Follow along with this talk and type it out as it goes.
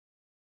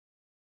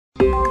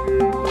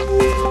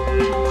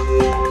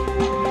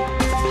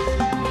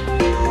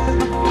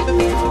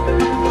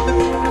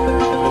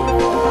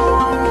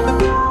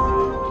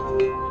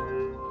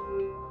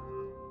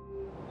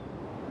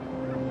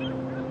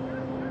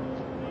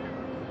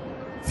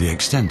The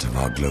extent of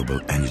our global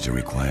energy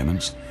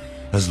requirements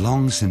has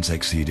long since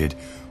exceeded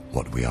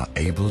what we are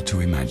able to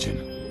imagine.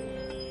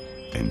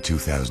 In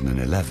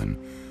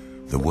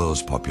 2011, the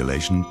world's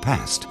population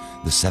passed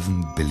the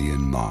 7 billion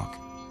mark.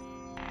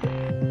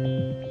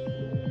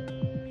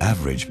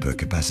 Average per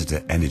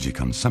capita energy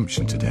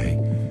consumption today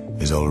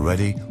is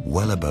already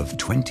well above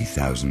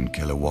 20,000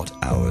 kilowatt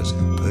hours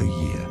per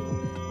year.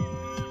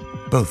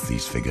 Both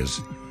these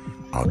figures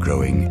are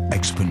growing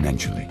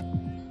exponentially.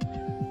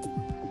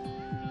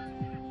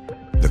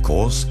 The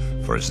course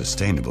for a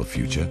sustainable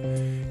future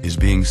is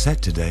being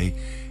set today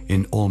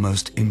in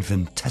almost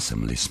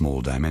infinitesimally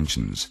small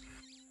dimensions,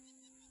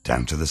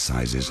 down to the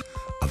sizes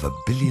of a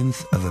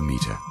billionth of a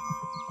meter,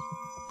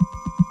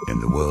 in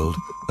the world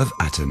of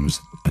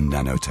atoms and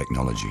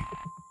nanotechnology.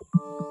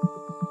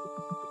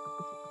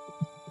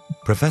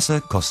 Professor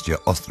Kostya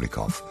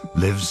Ostrikov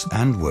lives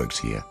and works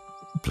here.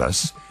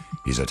 Plus,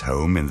 he's at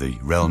home in the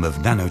realm of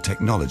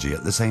nanotechnology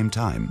at the same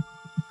time.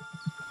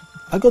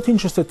 I got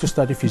interested to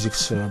study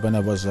physics when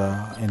I was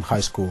in high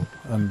school,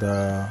 and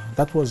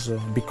that was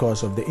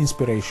because of the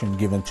inspiration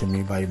given to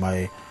me by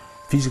my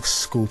physics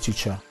school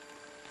teacher.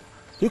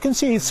 You can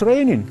see it's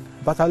raining,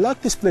 but I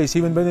like this place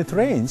even when it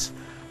rains.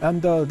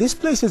 And this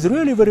place is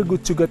really very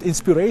good to get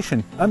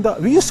inspiration. And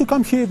we used to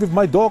come here with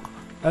my dog,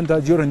 and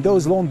during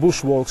those long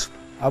bushwalks,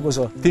 I was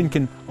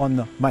thinking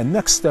on my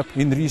next step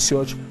in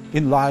research,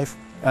 in life,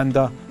 and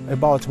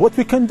about what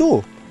we can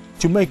do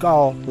to make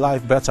our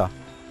life better.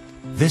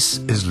 This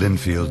is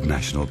Linfield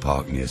National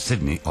Park near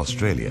Sydney,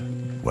 Australia,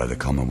 where the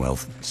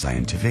Commonwealth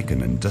Scientific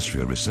and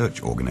Industrial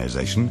Research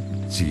Organisation,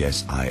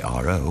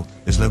 CSIRO,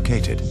 is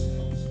located.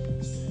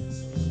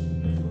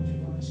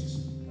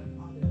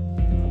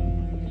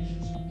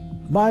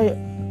 My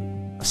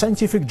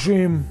scientific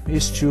dream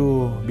is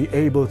to be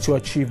able to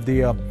achieve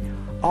the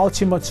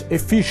ultimate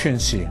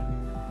efficiency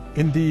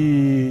in the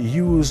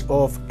use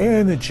of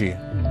energy.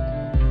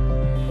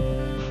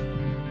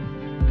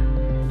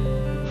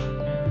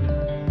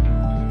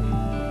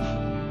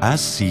 As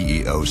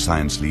CEO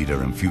Science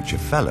Leader and Future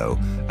Fellow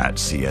at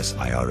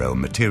CSIRO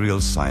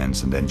Materials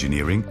Science and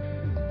Engineering,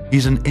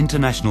 he's an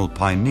international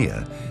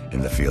pioneer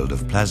in the field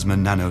of plasma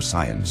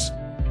nanoscience.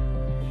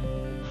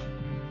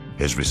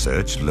 His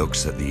research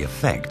looks at the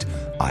effect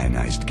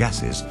ionized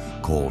gases,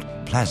 called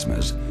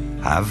plasmas,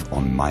 have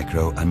on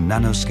micro and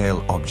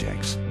nanoscale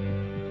objects.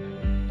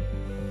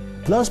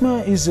 Plasma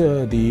is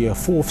the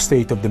fourth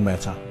state of the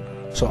matter.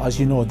 So as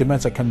you know, the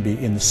matter can be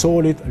in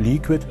solid,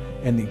 liquid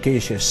and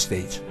gaseous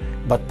state.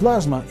 But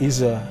plasma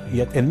is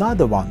yet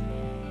another one.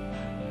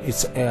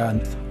 It's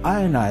an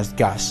ionized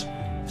gas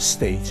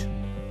state.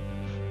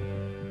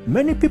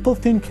 Many people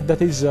think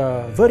that it's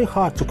very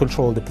hard to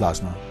control the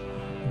plasma.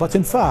 But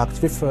in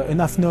fact, with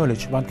enough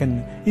knowledge, one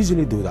can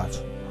easily do that.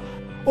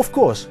 Of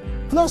course,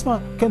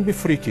 plasma can be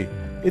freaky.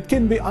 It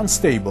can be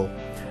unstable.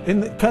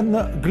 It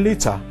can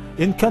glitter.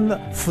 It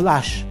can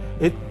flash.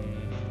 It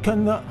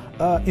can,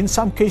 in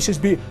some cases,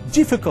 be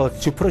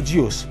difficult to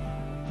produce.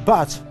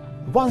 But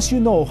once you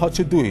know how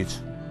to do it,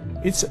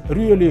 it's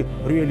really,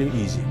 really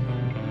easy.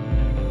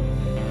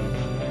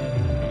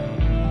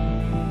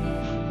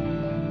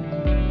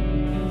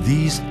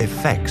 These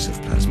effects of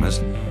plasmas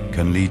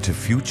can lead to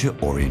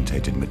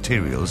future-orientated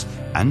materials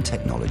and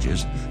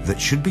technologies that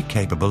should be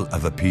capable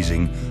of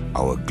appeasing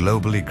our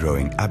globally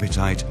growing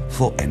appetite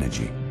for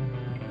energy.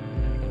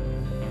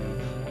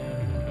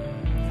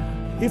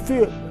 If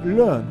we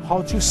learn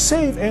how to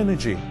save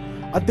energy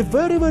at the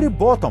very, very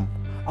bottom,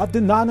 at the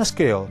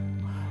nanoscale,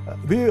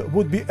 we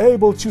would be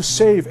able to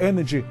save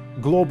energy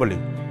globally.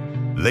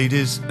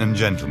 Ladies and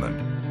gentlemen,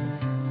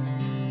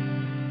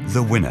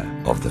 the winner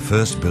of the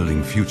first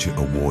Building Future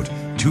Award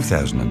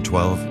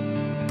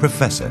 2012,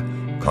 Professor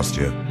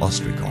Kostya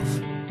Ostrikov.